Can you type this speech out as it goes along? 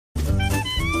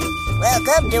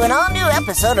Welcome to an all-new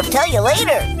episode of Tell You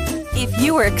Later. If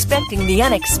you were expecting the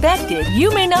unexpected,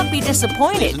 you may not be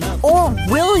disappointed. Or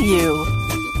will you?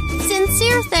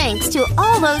 Sincere thanks to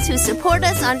all those who support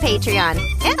us on Patreon.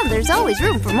 And there's always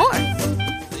room for more.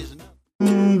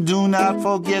 Do not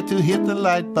forget to hit the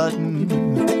like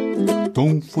button.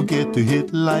 Don't forget to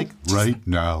hit like right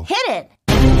now. Hit it!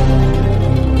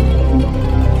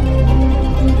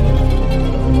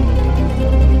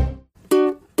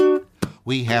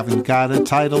 We haven't got a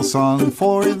title song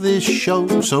for this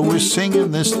show, so we're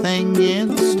singing this thing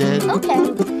instead. Okay.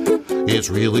 It's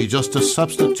really just a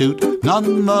substitute.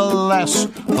 Nonetheless,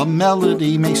 the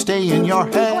melody may stay in your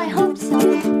head. Oh, I hope so.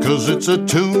 'Cause it's a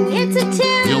tune. It's a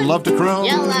tune. You'll love to croon.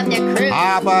 You'll love to croon.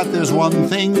 But there's one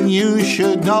thing you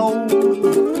should know.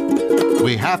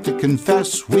 We have to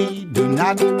confess we do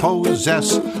not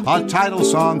possess a title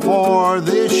song for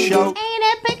this show. Ain't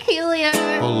it peculiar?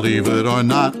 Believe it or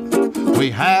not,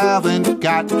 we haven't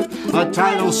got a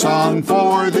title song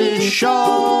for this show.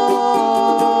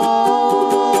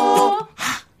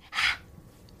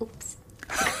 Oops.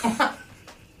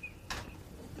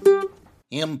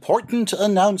 Important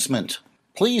announcement.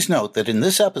 Please note that in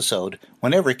this episode,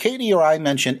 whenever Katie or I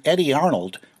mention Eddie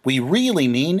Arnold, we really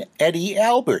mean Eddie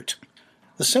Albert.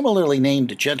 The similarly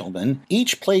named gentlemen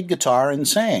each played guitar and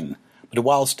sang, but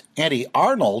whilst Eddie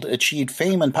Arnold achieved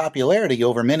fame and popularity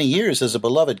over many years as a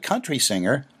beloved country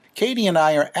singer, Katie and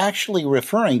I are actually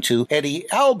referring to Eddie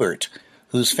Albert,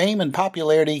 whose fame and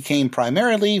popularity came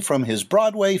primarily from his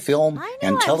Broadway film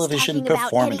and television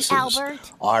performances.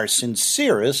 Our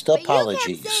sincerest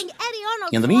apologies.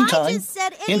 In the meantime,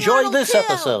 enjoy this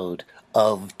episode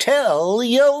of Tell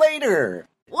You Later.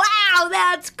 Wow,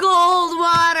 that's cold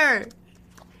water!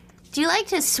 Do you like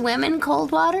to swim in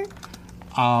cold water?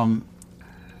 Do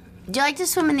you like to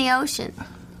swim in the ocean?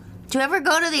 Do you ever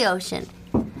go to the ocean?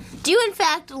 Do you, in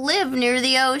fact, live near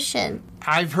the ocean?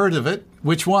 I've heard of it.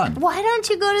 Which one? Why don't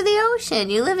you go to the ocean?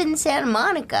 You live in Santa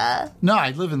Monica. No,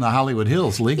 I live in the Hollywood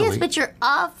Hills legally. Yes, but you're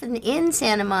often in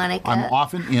Santa Monica. I'm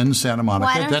often in Santa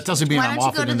Monica. That doesn't mean I'm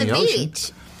often in the ocean. Why don't you go to the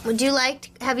beach? Would you like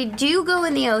to, do you go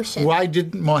in the ocean? Why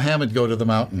didn't Mohammed go to the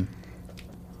mountain?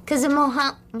 Because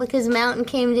mountain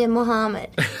came to Muhammad.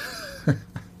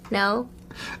 No?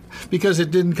 Because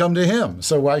it didn't come to him.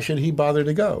 So why should he bother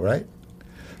to go, right?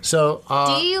 So,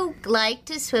 do you like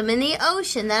to swim in the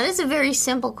ocean? That is a very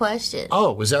simple question.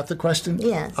 Oh, was that the question?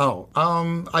 Yes. Oh,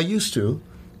 I used to.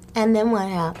 And then what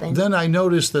happened? Then I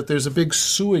noticed that there's a big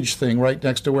sewage thing right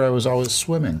next to where I was always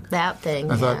swimming. That thing,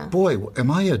 I thought, boy,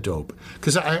 am I a dope?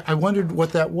 Because I wondered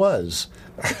what that was.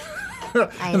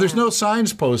 And there's no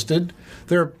signs posted.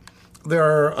 There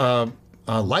are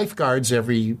lifeguards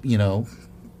every,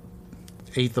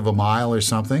 eighth of a mile or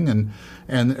something, and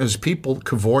there's people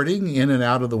cavorting in and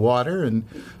out of the water,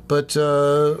 but it's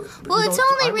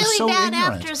only really bad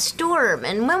after a storm.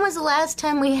 And when was the last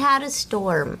time we had a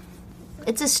storm?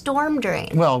 It's a storm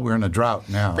drain. Well, we're in a drought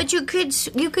now. But you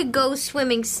could go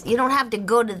swimming. You don't have to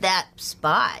go to that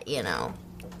spot,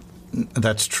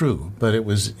 That's true, but it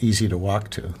was easy to walk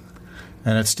to,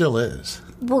 and it still is.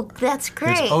 Well, that's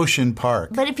great. It's Ocean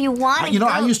Park. But if you want to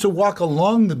I used to walk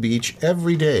along the beach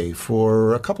every day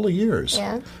for a couple of years.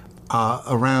 Yeah.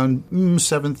 Around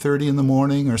 7:30 in the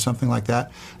morning or something like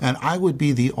that. And I would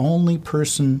be the only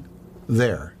person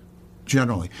there,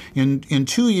 generally. In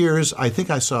 2 years, I think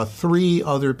I saw 3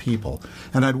 other people.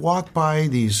 And I'd walk by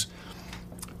these,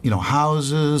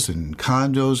 houses and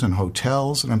condos and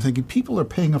hotels, and I'm thinking, people are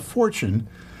paying a fortune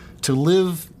to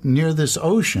live near this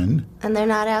ocean. And they're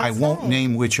not outside. I won't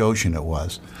name which ocean it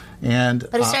was.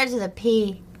 But it starts with a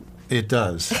P. It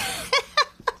does.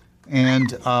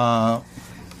 And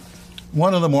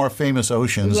one of the more famous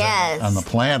oceans on the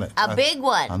planet. A big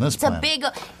one. On this planet. It's a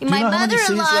big. My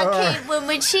mother-in-law came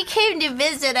when she came to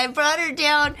visit. I brought her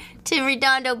down to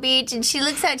Redondo Beach, and she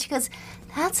looks out. She goes,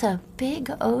 "That's a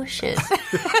big ocean."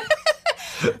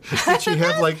 Did she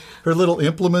have her little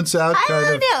implements out,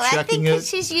 checking it? I think because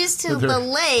she's used to the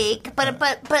lake,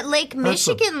 but Lake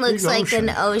Michigan looks like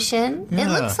an ocean. Yeah. It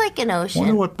looks like an ocean. I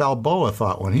wonder what Balboa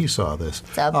thought when he saw this.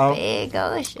 It's a big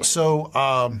ocean. So,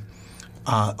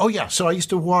 so I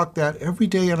used to walk that every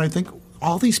day, and I think,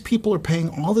 all these people are paying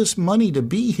all this money to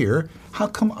be here. How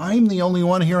come I'm the only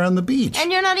one here on the beach?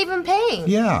 And you're not even paying.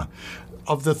 Yeah.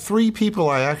 Of the 3 people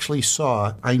I actually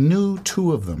saw, I knew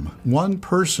 2 of them. One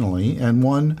personally, and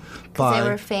one by... They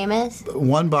were famous?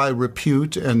 One by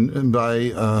repute and by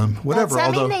whatever. Does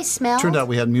that mean they smelled? Turned out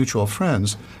we had mutual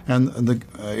friends. And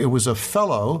it was a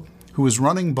fellow who was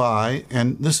running by,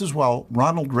 and this is while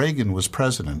Ronald Reagan was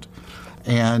president.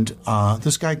 And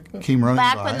this guy came running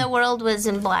by. Back when the world was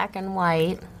in black and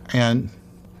white. And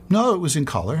No, it was in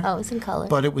color. Oh, it was in color.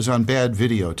 But it was on bad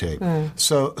videotape.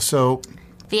 So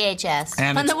VHS.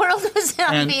 and When the world was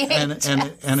on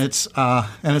VHS.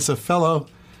 And it's a fellow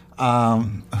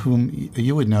whom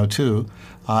you would know too,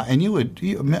 and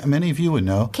many of you would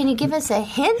know. Can you give us a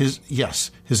hint?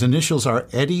 His initials are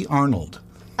Eddie Arnold.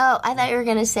 Oh, I thought you were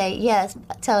going to say yes.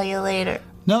 I'll tell you later.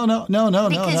 No.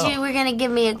 Because you were going to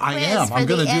give me a quiz. I am. For I'm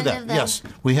going the to do end that. of the... Yes,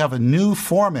 we have a new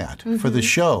format for the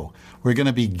show. We're going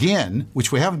to begin,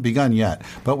 which we haven't begun yet,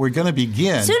 but we're going to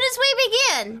begin. As soon as we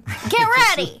begin, get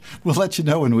ready. We'll let you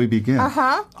know when we begin.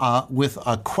 With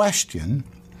a question,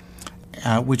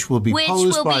 which will be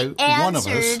posed by one of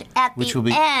us. At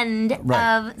the end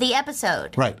of the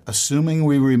episode. Right, assuming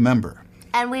we remember.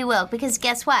 And we will, because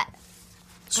guess what?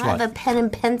 I have a pen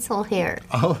and pencil here.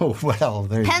 Oh, well,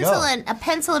 there you go. A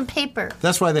pencil and paper.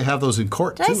 That's why they have those in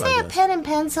court, Did too, I say a pen and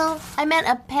pencil? I meant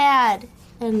a pad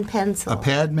and pencil. A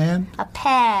pad, man? A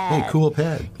pad. Hey, cool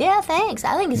pad. Yeah, thanks.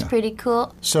 I think it's pretty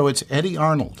cool. So it's Eddie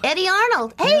Arnold. Eddie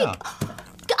Arnold. Hey, Yeah. I'm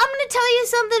going to tell you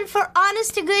something for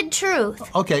honest to good truth.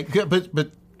 Okay, good, but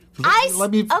can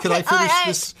I finish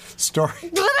this story?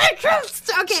 Okay,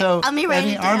 So, let me write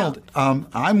Eddie it down. Arnold,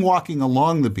 I'm walking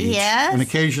along the beach, Yes. and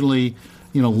occasionally,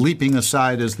 leaping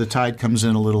aside as the tide comes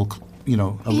in a little,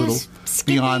 little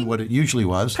skipping? beyond what it usually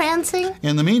was. Prancing.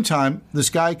 In the meantime, this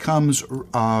guy comes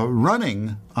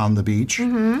running on the beach,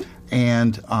 and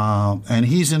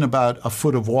he's in about a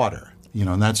foot of water,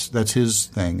 and that's his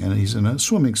thing, and he's in a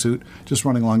swimming suit, just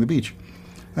running along the beach,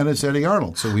 and it's Eddie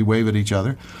Arnold. So we wave at each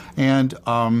other, and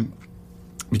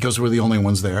because we're the only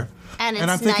ones there, And it's I'm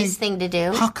a thinking, nice thing to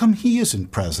do. How come he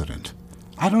isn't president?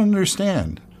 I don't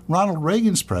understand. Ronald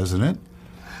Reagan's president.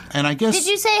 And I guess... Did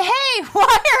you say, hey,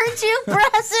 why aren't you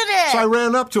president? So I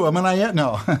ran up to him, and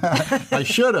I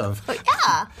should have.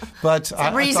 Yeah. But It's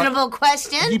a reasonable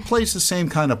question. He plays the same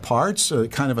kind of parts,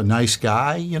 kind of a nice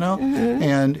guy,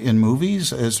 and in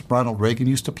movies as Ronald Reagan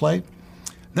used to play.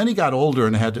 Then he got older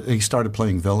and he started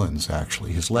playing villains,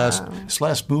 actually. His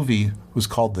last movie was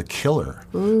called The Killer,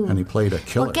 and he played a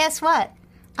killer. Well, guess what?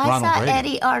 I Ronald saw Reagan.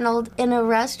 Eddie Arnold in a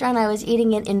restaurant. I was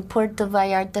eating it in Puerto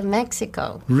Vallarta,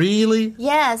 Mexico. Really?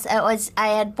 Yes, I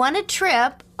had won a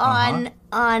trip on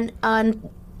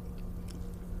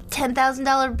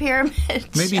 $10,000 pyramid.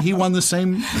 Maybe he won the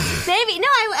same... Maybe. No,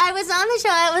 I was on the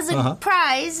show. It was a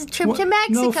prize, a trip to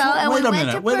Mexico. And we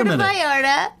went to Puerto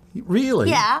Vallarta. Really?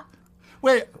 Yeah.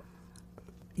 Wait.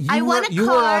 I won a You were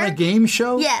car. on a game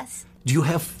show? Yes. Do you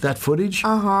have that footage?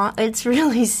 It's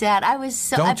really sad. I was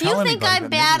so. Don't if you tell think anybody, I'm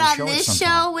but bad maybe we'll on show it this sometime.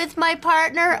 show with my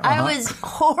partner, I was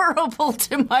horrible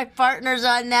to my partners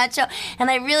on that show,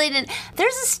 and I really didn't.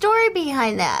 There's a story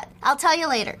behind that. I'll tell you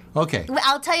later. Okay.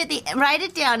 I'll tell you write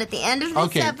it down at the end of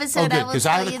this episode. I will Because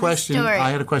tell I had you a question. the story.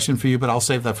 I had a question for you, but I'll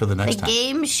save that for the next the time.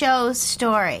 game show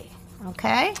story.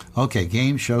 Okay. Okay,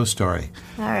 game show story.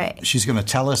 All right. She's going to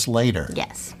tell us later.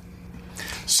 Yes.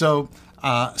 So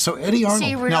Eddie Arnold.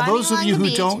 you were Now, running those of along you the who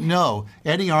beach. don't know,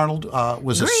 Eddie Arnold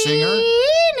was a singer.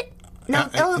 No. I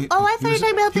thought you were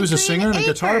talking about the He was a Green singer and a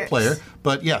guitar Acres. player.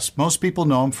 But yes, most people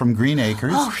know him from Green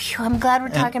Acres. Oh, phew, I'm glad we're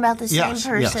talking about the same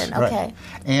person. Yes, right. Okay.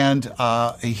 And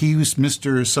he was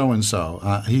Mr.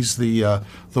 So-and-so. He's the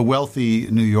wealthy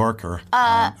New Yorker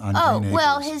on Green Acres.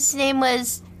 Well, his name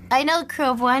was. I know the Crew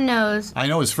of One knows. I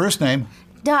know his first name.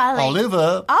 Darling.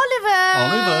 Oliver.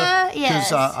 Yes.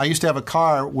 Because I used to have a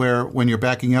car where when you're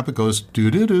backing up, it goes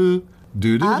do-do-do,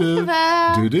 do-do-do,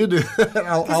 Oliver. do-do-do. Because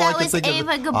that was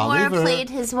Ava Gabor played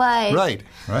his wife. Right.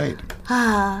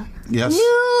 Yes.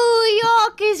 New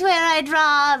York is where I'd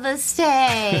rather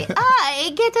stay.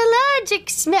 I get allergic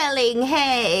smelling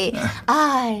hay.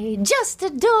 I just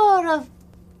adore a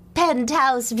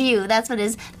penthouse view. That's what it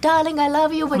is. Darling, I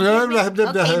love you. But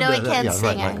okay, no, I can't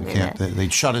sing. Right. You can't.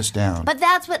 They'd shut us down. But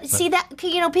that's what. See that?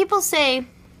 People say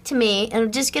to me, and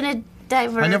I'm just going to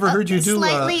divert. I never heard you do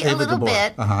slightly Ava a little Gabor.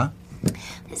 bit. Uh-huh.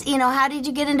 How did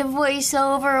you get into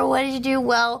voiceover? What did you do?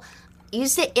 Well, I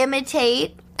used to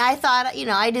imitate. I thought,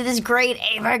 I do this great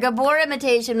Ava Gabor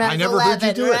imitation when I was never 11,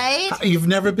 heard you do right? it. You've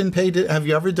never been paid to... Have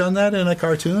you ever done that in a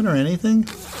cartoon or anything?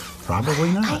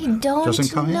 Probably not. I don't Doesn't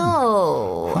come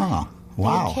know. in. Huh.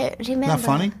 Wow. Do you Isn't remember? that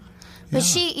funny? But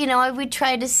she, we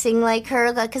tried to sing like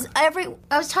her, because I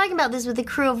was talking about this with the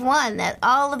Crew of One, that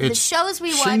all of the shows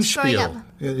we watched growing up,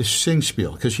 It's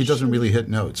Singspiel, because she doesn't really hit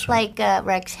notes. Right? like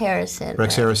Rex Harrison.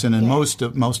 Rex Harrison and most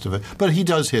of it. But he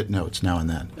does hit notes now and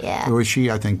then. Yeah. Whereas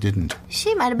she, I think, didn't.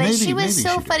 She might have been. She was maybe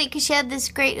so she funny because she had this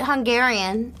great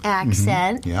Hungarian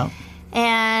accent. Yeah.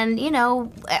 And, you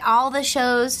know, all the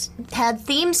shows had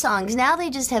theme songs. Now they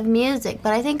just have music.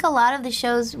 But I think a lot of the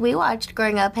shows we watched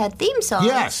growing up had theme songs.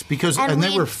 Yes, because and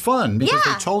they were fun because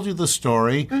they told you the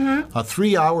story, a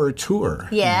 3-hour tour.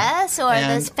 Yes, or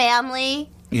this family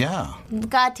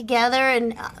got together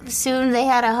and soon they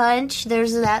had a hunch.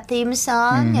 There's that theme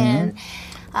song. And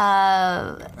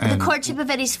The Courtship of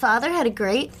Eddie's Father had a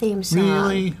great theme song.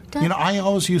 Really? You know, I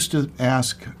always used to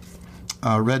ask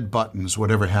Red Buttons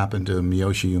whatever happened to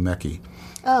Miyoshi Umeki.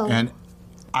 Oh. And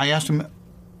I asked him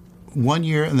 1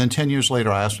 year, and then 10 years later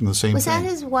I asked him the same thing. Was that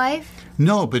his wife?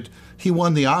 No, but he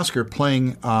won the Oscar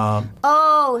playing...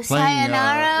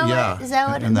 Sayonara? Yeah. Is that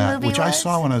what the movie which was? I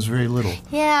saw when I was very little.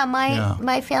 Yeah,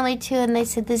 my family too, and they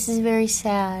said this is very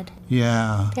sad.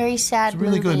 Yeah. Very sad It's a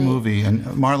really good movie, and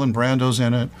Marlon Brando's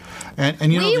in it.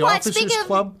 And you know, the Officers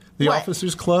Club? The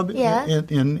Officers Club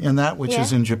in that, which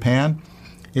is in Japan,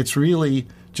 it's really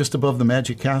just above the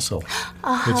Magic Castle.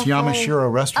 It's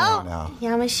Yamashiro Restaurant now.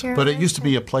 Yamashiro. But it used to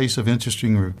be a place of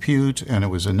interesting repute, and it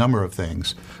was a number of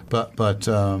things. But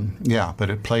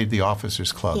it played the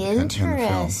Officers Club in the film.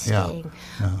 Interesting.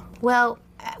 Yeah. Well,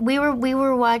 we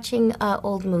were watching an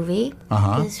old movie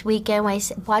this weekend. I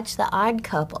watched The Odd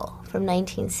Couple from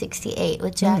 1968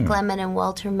 with Jack Lemmon and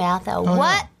Walter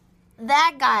Matthau.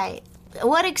 That guy...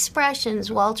 What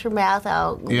expressions Walter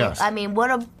Matthau? Yes. I mean,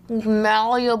 what a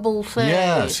malleable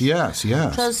face. Yes.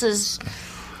 This is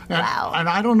wow. And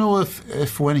I don't know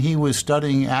if when he was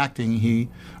studying acting, he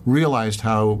realized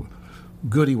how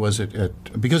good he was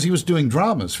at because he was doing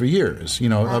dramas for years. You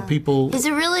know, people. He's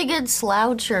a really good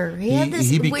sloucher. He had this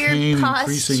he weird posture.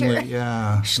 Increasingly,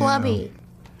 schlubby.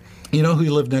 You know who he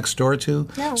lived next door to?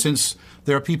 No. Since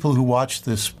there are people who watch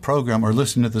this program or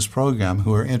listen to this program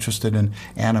who are interested in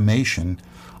animation,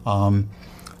 I'll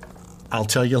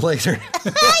tell you later.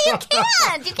 You can't. You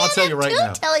can't I'll tell you right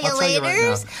now. Tell you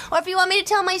later. Or if you want me to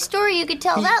tell my story, you could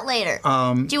tell that later.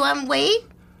 Do you want to wait?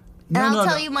 I'll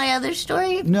tell you my other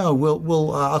story? No,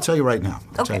 we'll I'll tell you right now.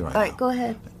 Okay. All right, go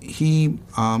ahead. He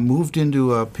moved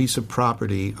into a piece of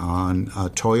property on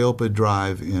Toyopa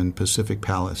Drive in Pacific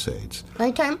Palisades. Are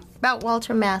you talking about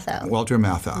Walter Matthau? Walter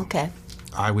Matthau. Okay.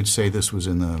 I would say this was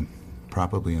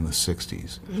probably in the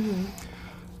 60s. Mm-hmm.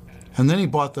 And then he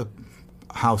bought the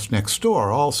house next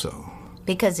door also.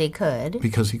 Because he could.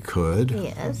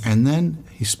 Yes. And then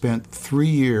he spent 3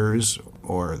 years,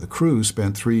 or the crew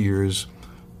spent 3 years,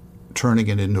 turning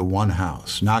it into one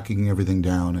house, knocking everything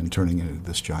down and turning it into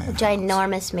this giant house.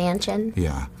 Ginormous mansion?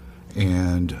 Yeah.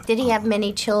 And did he have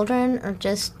many children, or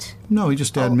just... No, he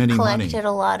just had many money. Collected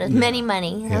a lot of... Many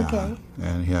money, yeah. Okay.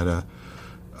 And he had a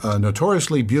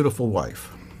notoriously beautiful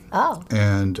wife. Oh.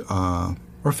 And,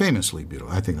 or famously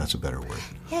beautiful. I think that's a better word.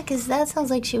 Yeah, because that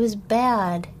sounds like she was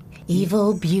bad.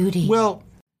 Evil beauty. Well...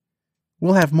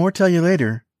 We'll have more Tell You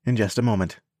Later in just a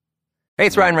moment. Hey,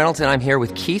 it's Ryan Reynolds, and I'm here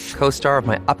with Keith, co-star of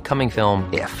my upcoming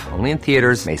film, If, only in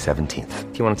theaters May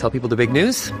 17th. Do you want to tell people the big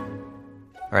news?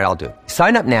 All right, I'll do it.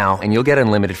 Sign up now and you'll get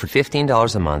unlimited for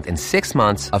 $15 a month and 6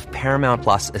 months of Paramount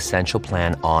Plus Essential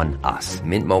Plan on us.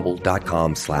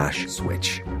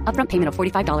 MintMobile.com/switch. Upfront payment of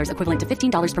 $45 equivalent to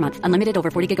 $15 per month. Unlimited over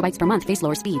 40 gigabytes per month. Face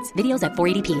lower speeds. Videos at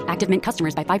 480p. Active Mint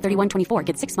customers by 531.24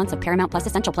 get 6 months of Paramount Plus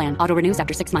Essential Plan. Auto renews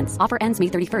after 6 months. Offer ends May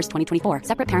 31st, 2024.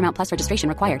 Separate Paramount Plus registration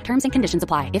required. Terms and conditions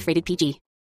apply if rated PG.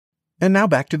 And now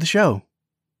back to the show.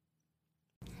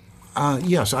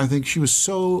 Yes, I think she was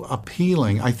so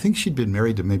appealing. I think she'd been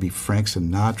married to maybe Frank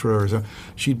Sinatra or something.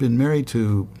 She'd been married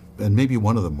to, and maybe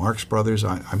one of the Marx Brothers.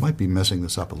 I might be messing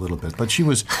this up a little bit, but she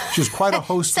was quite a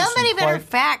hostess. Somebody better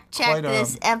fact check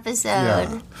this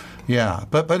episode. Yeah.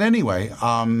 But anyway,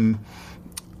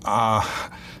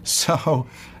 so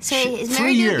he's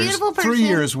married to a beautiful person. 3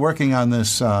 years working on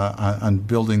this, on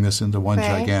building this into one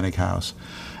gigantic house,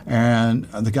 and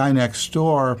the guy next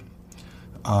door.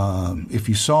 If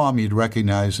you saw him, you'd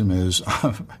recognize him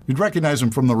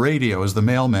from the radio as the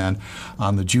mailman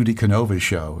on the Judy Canova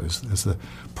show, as the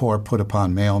poor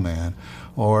put-upon mailman.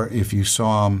 Or if you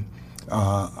saw him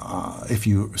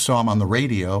on the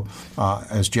radio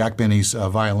as Jack Benny's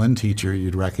violin teacher,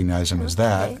 you'd recognize him as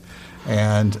that.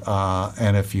 And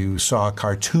if you saw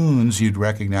cartoons, you'd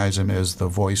recognize him as the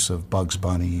voice of Bugs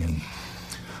Bunny and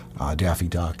Daffy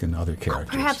Duck and other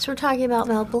characters. Perhaps we're talking about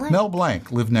Mel Blanc. Mel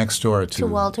Blanc lived next door to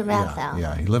Walter Matthau.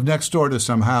 Yeah, he lived next door to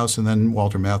some house, and then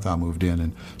Walter Matthau moved in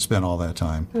and spent all that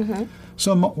time. Mm-hmm.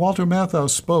 So Walter Matthau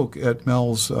spoke at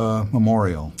Mel's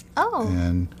memorial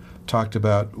and talked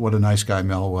about what a nice guy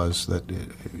Mel was,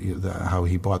 how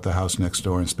he bought the house next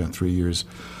door and spent 3 years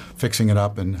fixing it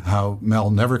up, and how Mel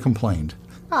never complained.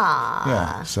 Aw.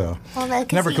 Yeah, so Well, that,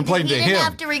 'cause never complained to he him. didn't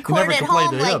have to record Never at complained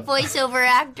home to like him. voiceover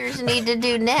actors need to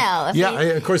do now. If Yeah, he-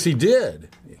 of course he did.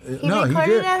 He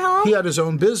recorded at home? He had his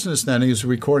own business then. He was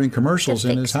recording commercials To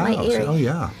in his fix my house. earring. Oh,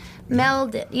 yeah.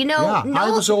 melded. You know, Yeah, I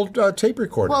Noel, was old tape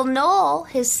recorder. well, Noel,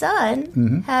 his son,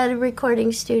 Mm-hmm. had a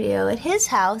recording studio at his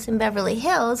house in Beverly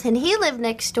Hills, and he lived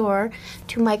next door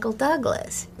to Michael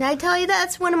Douglas. Now, I tell you,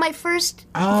 that's one of my first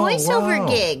voiceover wow.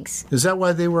 gigs. Is that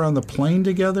why they were on the plane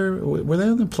together? Were they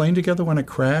on the plane together when it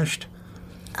crashed?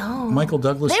 Oh, Michael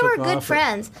Douglas they took were good off.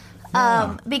 friends.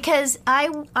 Yeah. Because I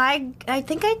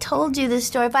think I told you this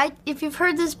story. If you've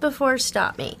heard this before,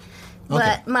 stop me.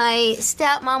 But my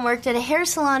stepmom worked at a hair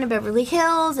salon in Beverly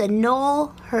Hills, and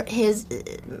Noel, his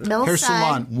Millside. Hair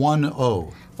Salon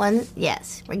 1-0.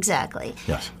 Yes, exactly.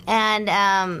 Yes.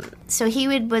 And so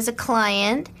he was a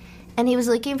client, and he was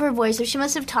looking for a voiceover. She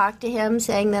must have talked to him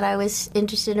saying that I was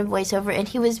interested in voiceover, and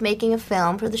he was making a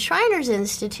film for the Shriners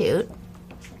Institute.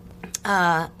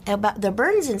 About the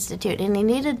Burns Institute, and he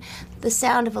needed the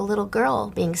sound of a little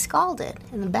girl being scalded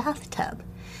in the bathtub.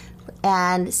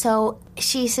 And so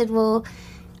she said, well,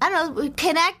 I don't know,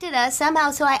 connected us somehow.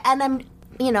 So I'm,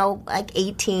 like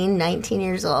 18, 19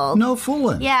 years old. No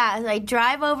fooling. Yeah, I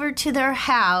drive over to their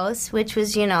house, which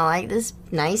was, like this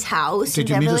nice house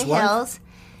Did in you meet Beverly his wife?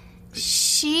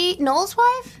 Hills. Noel's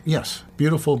wife? Yes.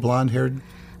 Beautiful blonde-haired.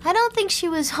 I don't think she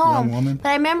was home. Young woman? But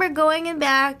I remember going in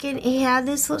back, and he had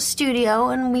this little studio,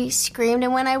 and we screamed.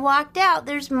 And when I walked out,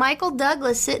 there's Michael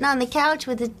Douglas sitting on the couch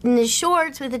in his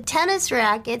shorts with a tennis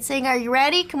racket saying, "Are you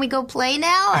ready? Can we go play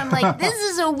now?" I'm like, this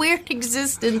is a weird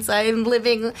existence I am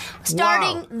living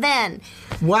starting then.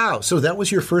 Wow. So that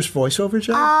was your first voiceover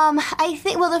job? I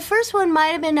think, the first one might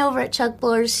have been over at Chuck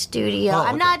Blor's studio. Oh,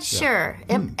 I'm okay. not sure.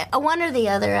 One or the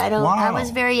other. I don't. Wow. I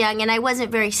was very young, and I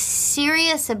wasn't very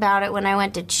serious about it when I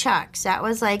went to Chuck's. That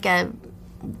was like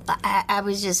I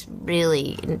was just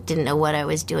really didn't know what I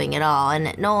was doing at all. And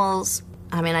at Noel's,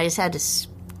 I just had to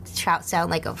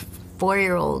sound like a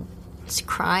 4-year-old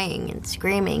crying and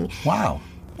screaming. Wow.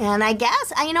 And I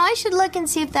guess, I should look and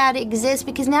see if that exists,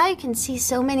 because now you can see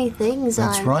so many things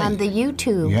That's on right. the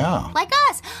YouTube. Yeah. Like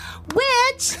us,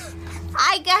 which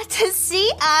I got to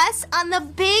see us on the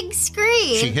big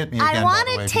screen. She hit me I again, want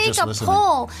by the way, to if you're take just a listening.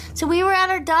 poll. So we were at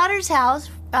our daughter's house,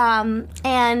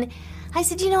 and I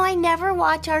said, I never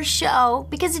watch our show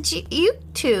because it's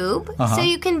YouTube, so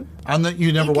you can...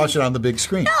 You never watch it on the big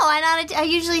screen? No, I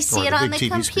usually see Or it the on big the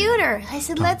TV computer. I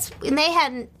said, and they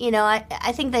hadn't,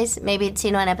 I think they maybe had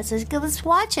seen one episode. I said, let's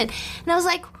watch it. And I was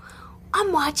like,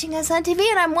 I'm watching us on TV,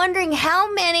 and I'm wondering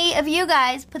how many of you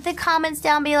guys, put the comments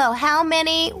down below, how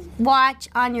many watch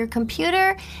on your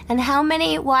computer and how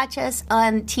many watch us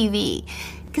on TV?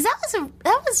 Because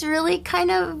that was really kind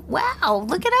of, wow,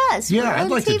 look at us. Yeah, We're I'd on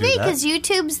like to TV, do that. because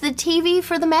YouTube's the TV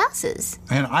for the masses.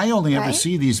 And I only ever Right?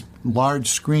 see these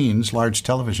large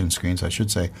television screens, I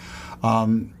should say,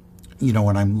 when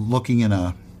I'm looking in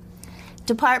a...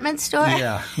 Department store?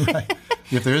 Yeah, right.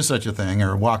 If there is such a thing,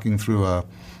 or walking through a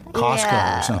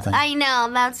Costco or something. I know,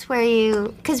 that's where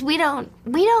because we don't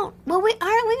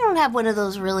have one of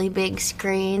those really big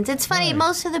screens. It's funny, Right.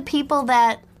 most of the people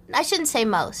I shouldn't say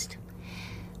most,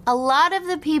 a lot of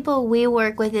the people we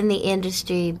work with in the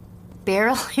industry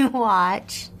barely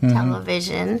watch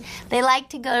television. They like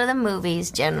to go to the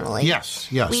movies generally. Yes,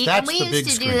 We that's the used big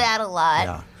to screen. do that a lot.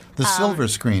 Yeah. The silver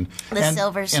screen.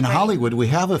 silver screen. In Hollywood, we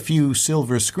have a few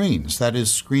silver screens. That is,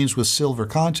 screens with silver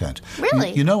content.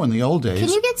 Really? In the old days, Can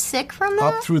you get sick from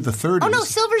that? up through the 30s. Oh no,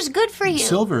 silver's good for you.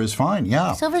 Silver is fine,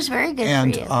 yeah. Silver's very good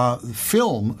and, for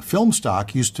you. film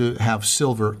stock used to have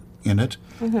silver in it,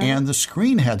 Mm-hmm. and the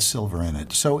screen had silver in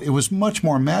it. So it was much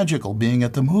more magical being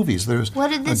at the movies. There's What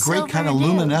did the a great kind of silver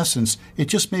do? luminescence. It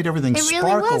just made everything It really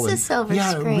sparkle. was a silver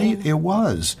yeah, screen. it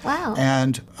was. Wow.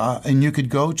 And you could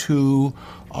go to,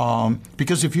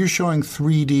 because if you're showing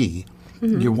 3D,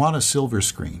 Mm-hmm. you want a silver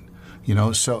screen.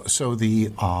 So the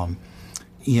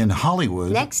in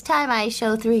Hollywood. Next time I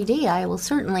show 3D, I will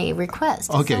certainly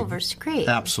request a silver screen.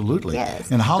 Absolutely.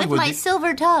 Yes. In Hollywood, with my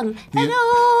silver tongue.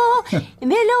 Hello,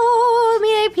 hello,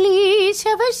 may I please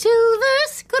have a silver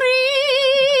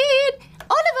screen?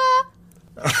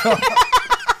 Oliver.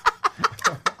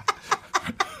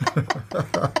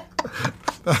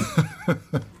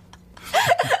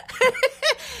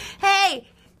 Hey,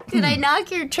 did I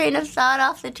knock your train of thought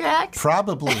off the tracks?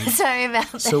 probably. Sorry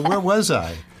about that. So where was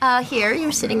I? Here,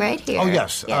 you're sitting right here. Oh,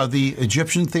 yes. Yeah. The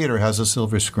Egyptian Theater has a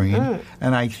silver screen.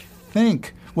 And I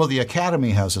think, the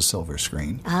Academy has a silver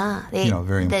screen.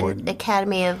 very important. The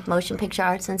Academy of Motion Picture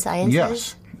Arts and Sciences.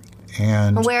 Yes.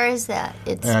 And Where is that?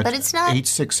 But it's not.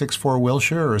 8664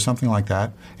 Wilshire or something like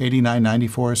that.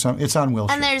 8994 or something. It's on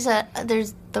Wilshire. And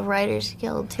there's the Writers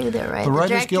Guild too there, right? The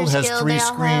Writers Guild has Directors 3 they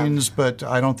all screens, but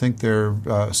I don't think they're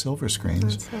silver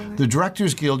screens. The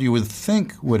Directors Guild, you would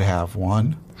think, would have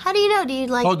one. How do you know? Do you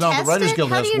Oh, no, test the Writers it? Guild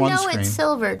How has do you one know screen. it's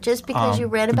silver? Just because you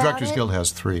read the about Directors it? Guild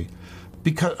has 3.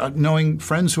 Because knowing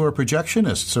friends who are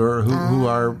projectionists or who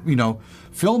are,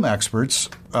 film experts,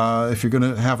 if you're going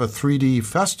to have a 3D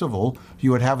festival, you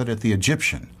would have it at the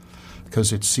Egyptian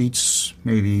because it seats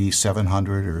maybe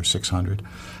 700 or 600.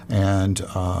 And,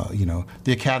 the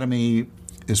Academy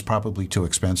is probably too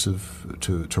expensive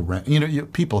to rent.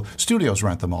 Studios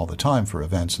rent them all the time for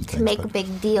events and things. To make a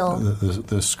big deal.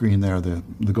 The screen there, the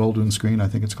Goldwyn screen, I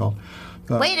think it's called.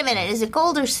 Wait a minute. Is it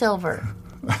gold or silver?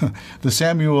 The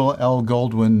Samuel L.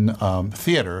 Goldwyn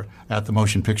Theater at the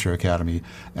Motion Picture Academy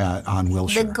on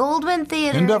Wilshire. The Goldwyn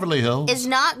Theater in Beverly Hills is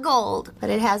not gold, but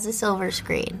it has a silver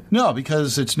screen. No,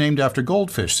 because it's named after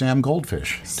Goldfish, Sam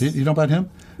Goldfish. You know about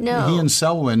him? No. He and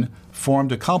Selwyn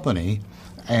formed a company,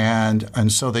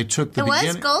 and so they took the beginning. It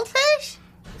was Goldfish?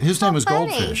 His name was funny.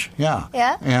 Goldfish, yeah.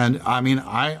 Yeah? And,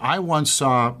 I once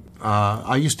saw,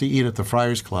 I used to eat at the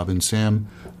Friars Club, and Sam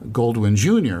Goldwyn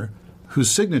Jr., whose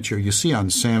signature you see on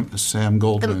Sam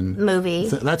Goldwyn. The movie.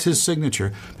 That's his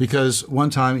signature, because one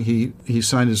time he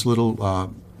signed his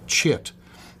little chit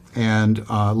and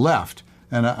left.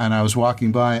 And I was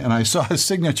walking by, and I saw his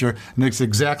signature, and it's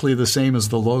exactly the same as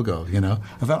the logo,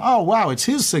 I thought, oh, wow, it's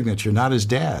his signature, not his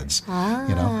dad's,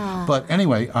 But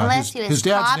anyway, Unless he was his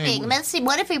dad's copying. name... Let's see,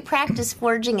 what if he practiced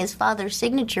forging his father's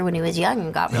signature when he was young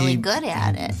and got really good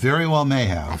at it? Very well may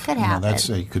have. That could happen.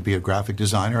 He could be a graphic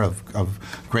designer of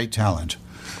great talent.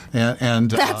 And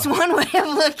That's one way of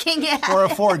looking at it. or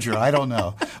a forger, I don't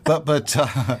know. But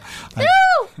No!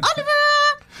 Oliver!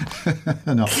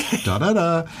 no,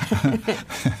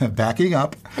 da-da-da. Backing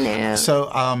up. Hello.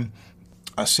 So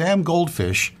Sam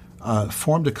Goldfish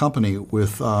formed a company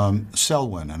with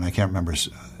Selwyn, and I can't remember,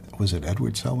 was it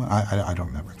Edward Selwyn? I don't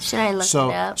remember. Should I look it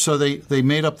up? So they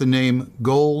made up the name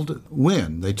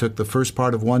Goldwyn. They took the first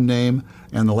part of one name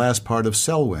and the last part of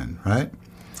Selwyn, right?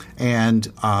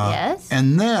 And Yes.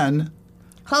 And then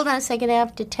Hold on a second, I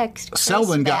have to text Chris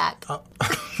Selwyn back. got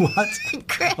what?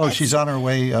 Chris. Oh, she's on her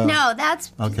way. No,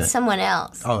 that's okay. someone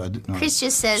else. Oh, no. Chris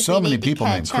just says so we many need people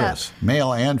to named catch Chris, up.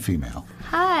 male and female,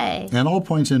 Hi. and all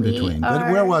points in between.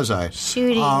 But where was I?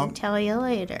 Shooting. Tell you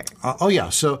later. Oh yeah,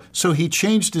 so he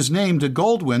changed his name to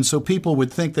Goldwyn so people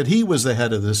would think that he was the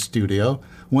head of the studio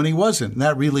when he wasn't, and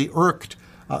that really irked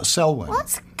Selwyn. Well,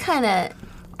 that's kind of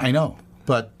I know,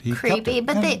 but he kept creepy. it.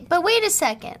 But Yeah. but wait a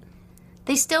second,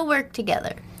 they still work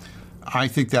together. I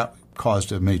think that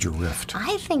caused a major rift.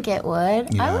 I think it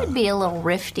would. Yeah. I would be a little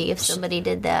rifty if somebody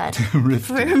did that.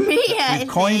 Rifty. For me, I We've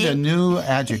coined a think. new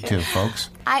adjective,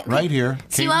 folks. Right here.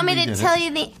 So you want me to tell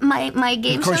you my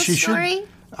game Of show course she should. story?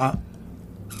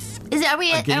 Are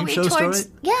we game show towards?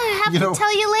 story? Yeah, I have You to know,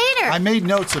 tell you later. I made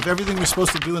notes of everything we're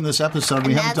supposed to do in this episode.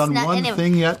 We And haven't that's done not- one anyway,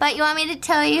 thing yet. But you want me to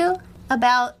tell you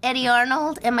about Eddie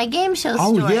Arnold and my game show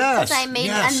Oh, story? yes. 'Cause I made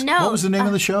yes. a note. What was the name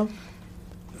of the show?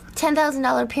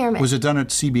 $10,000 Pyramid. Was it done at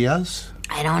CBS?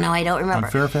 I don't know. I don't remember.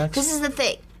 On Fairfax? This is the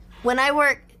thing. When I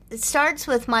work, it starts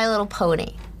with My Little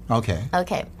Pony. Okay.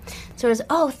 Okay. So it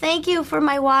was, thank you for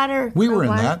my water. We for were in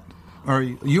water. that. Or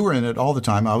you were in it all the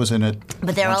time. I was in it.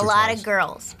 But there were once a or lot twice. of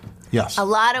girls. Yes. A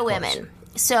lot of course. women.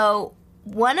 So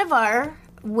one of our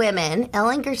women,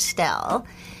 Ellen Gerstel,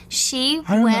 she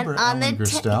I went remember on Ellen the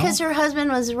Gerstel. because her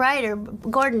husband was a writer,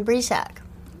 Gordon Bresack.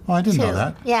 Oh, I didn't Too. know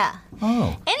that. Yeah.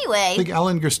 Oh. Anyway, I think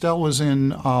Ellen Gerstel was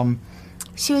in.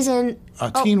 she was in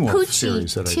Teen Wolf Poochie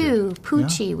series that I too. did.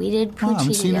 Poochie. Yeah? We did Oh, Poochie I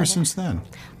haven't seen her together. since then.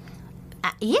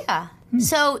 Yeah.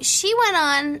 So she went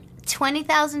on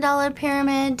 $20,000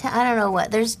 pyramid. I don't know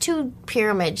what. There's 2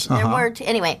 pyramids. There Uh-huh. were 2.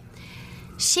 Anyway,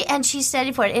 she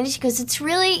studied for it, and she goes, "It's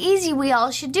really easy. We all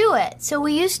should do it." So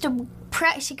we used to.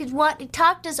 She could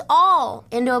talked us all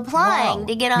into applying Wow.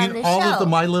 to get You on mean the show. all of the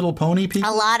My Little Pony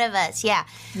people? A lot of us, yeah.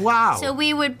 Wow. So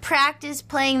we would practice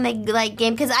playing the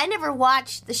game because I never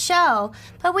watched the show,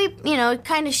 but we,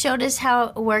 kind of showed us how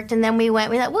it worked, and then we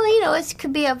thought, well, it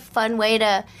could be a fun way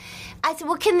to. I said,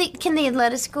 well, can they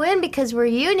let us go in because we're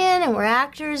union and we're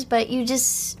actors, but you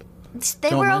just. They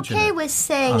Don't were mention okay it. with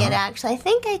saying it, actually. I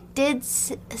think I did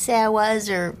say I was,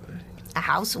 or a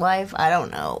housewife. I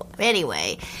don't know.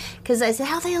 Anyway, because I said,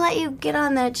 how they let you get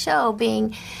on that show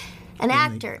being an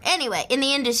actor? Anyway, in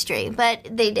the industry. But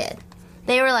they did.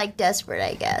 They were like desperate,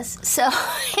 I guess. So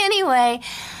anyway,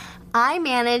 I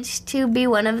managed to be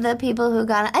one of the people who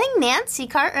got it. I think Nancy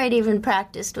Cartwright even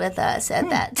practiced with us at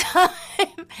that time.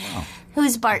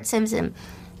 Who's Bart Simpson.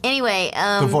 Anyway,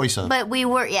 the voice of. But we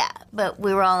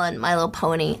were all on My Little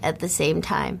Pony at the same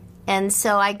time. And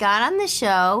so I got on the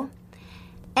show,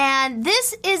 and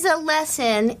this is a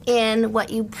lesson in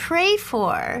what you pray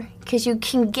for, because you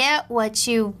can get what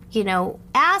you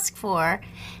ask for.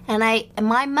 And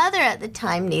my mother at the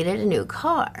time needed a new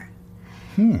car.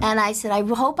 And I said, I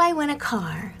hope I win a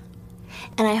car,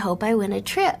 and I hope I win a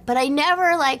trip. But I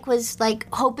never was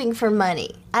hoping for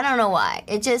money. I don't know why.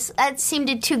 That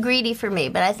seemed too greedy for me.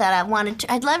 But I thought I'd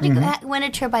love to win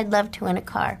a trip. I'd love to win a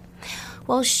car.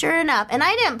 Well, sure enough, and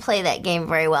I didn't play that game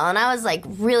very well, and I was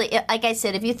really, like I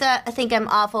said, if you think I'm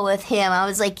awful with him, I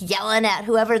was yelling at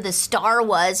whoever the star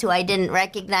was, who I didn't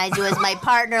recognize, who was my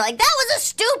partner, that was a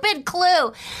stupid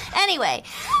clue. Anyway,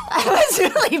 I was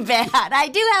really bad. I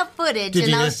do have footage,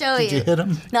 and I'll show you. Did you hit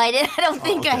him? No, I didn't. I don't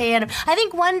think I hit him. I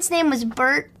think one's name was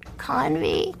Bert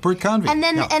Convy. Bert Convy. And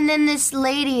then this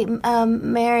lady,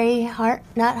 Mary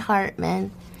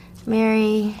Hartman.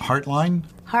 Mary Hartline?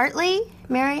 Hartley?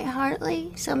 Mary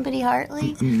Hartley? Somebody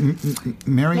Hartley?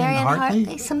 Marion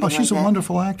Hartley? Something she's a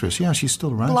wonderful actress. Yeah, she's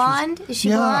still around. Blonde? Is she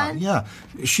blonde? Yeah.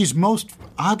 She's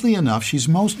oddly enough, she's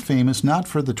most famous not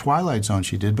for the Twilight Zone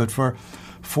she did, but for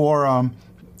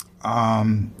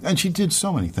and she did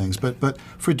so many things, but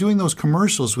for doing those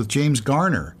commercials with James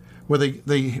Garner, where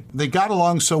they got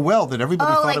along so well that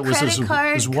everybody thought it was his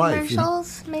wife.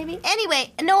 Commercials, maybe?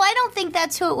 Anyway, no, I don't think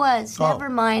that's who it was. Never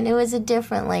mind. It was a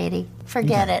different lady.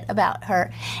 Forget it about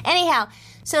her. Anyhow,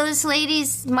 so this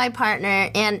lady's my partner,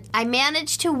 and I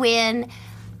managed to win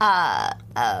a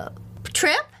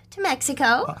trip to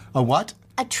Mexico. A what?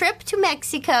 A trip to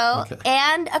Mexico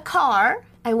and a car.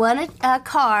 I won a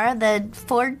car, the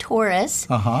Ford Taurus,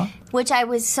 which I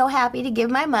was so happy to give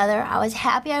my mother. I was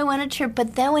happy I won a trip.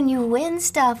 But then when you win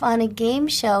stuff on a game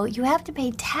show, you have to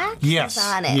pay taxes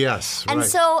on it. Yes, and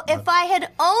so if I had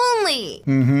only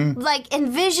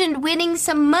envisioned winning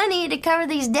some money to cover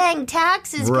these dang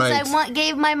taxes because I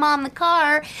gave my mom the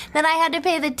car, then I had to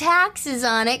pay the taxes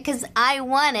on it because I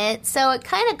won it. So it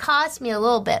kind of cost me a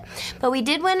little bit. But we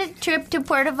did win a trip to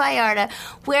Puerto Vallarta,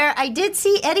 where I did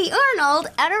see Eddie Arnold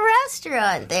at a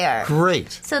restaurant there.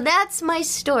 Great. So that's my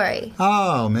story.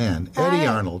 Oh, man. Eddie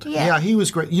Arnold. Yeah, he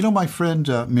was great. You know my friend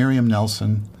Miriam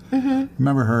Nelson?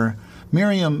 Remember her?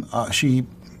 Miriam, she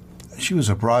was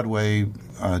a Broadway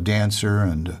dancer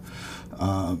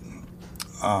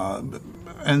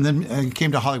and then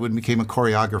came to Hollywood and became a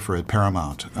choreographer at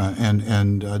Paramount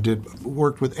and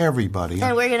worked with everybody.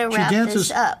 And we're going to wrap this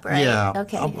up, right? Yeah.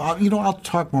 Okay. I'll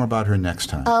talk more about her next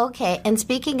time. Okay. And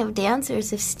speaking of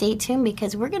dancers, stay tuned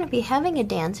because we're going to be having a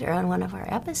dancer on one of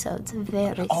our episodes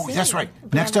very soon. Oh, that's right. We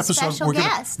Next have a episode, special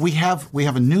guest. we have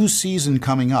a new season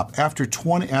coming up. After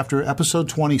episode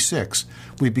 26,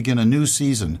 we begin a new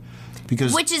season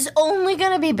which is only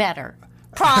going to be better.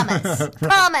 Promise.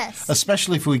 Promise.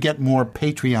 Especially if we get more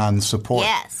Patreon support.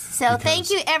 Yes. So thank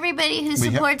you, everybody who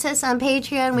supports us on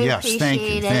Patreon. We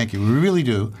appreciate it. Thank you. We really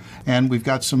do. And we've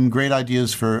got some great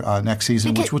ideas for next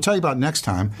season, which we'll tell you about next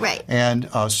time. Right. And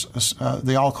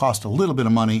they all cost a little bit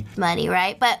of money. Money,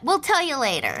 right? But we'll tell you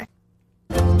later.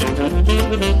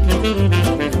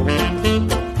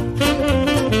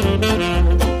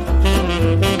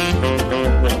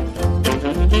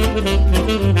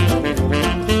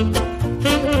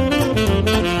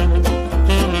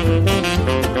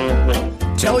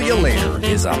 Tell You Later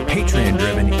is a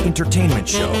Patreon-driven entertainment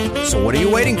show. So what are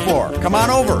you waiting for? Come on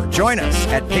over. Join us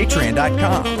at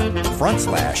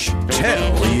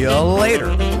patreon.com/Tell You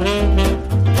Later.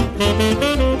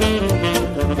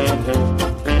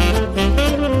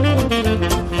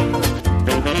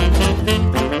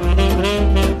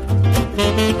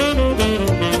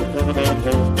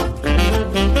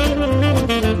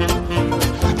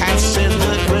 I said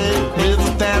the great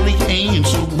river valley ain't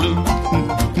so blue.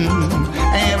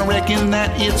 And I reckon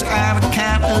that it's out of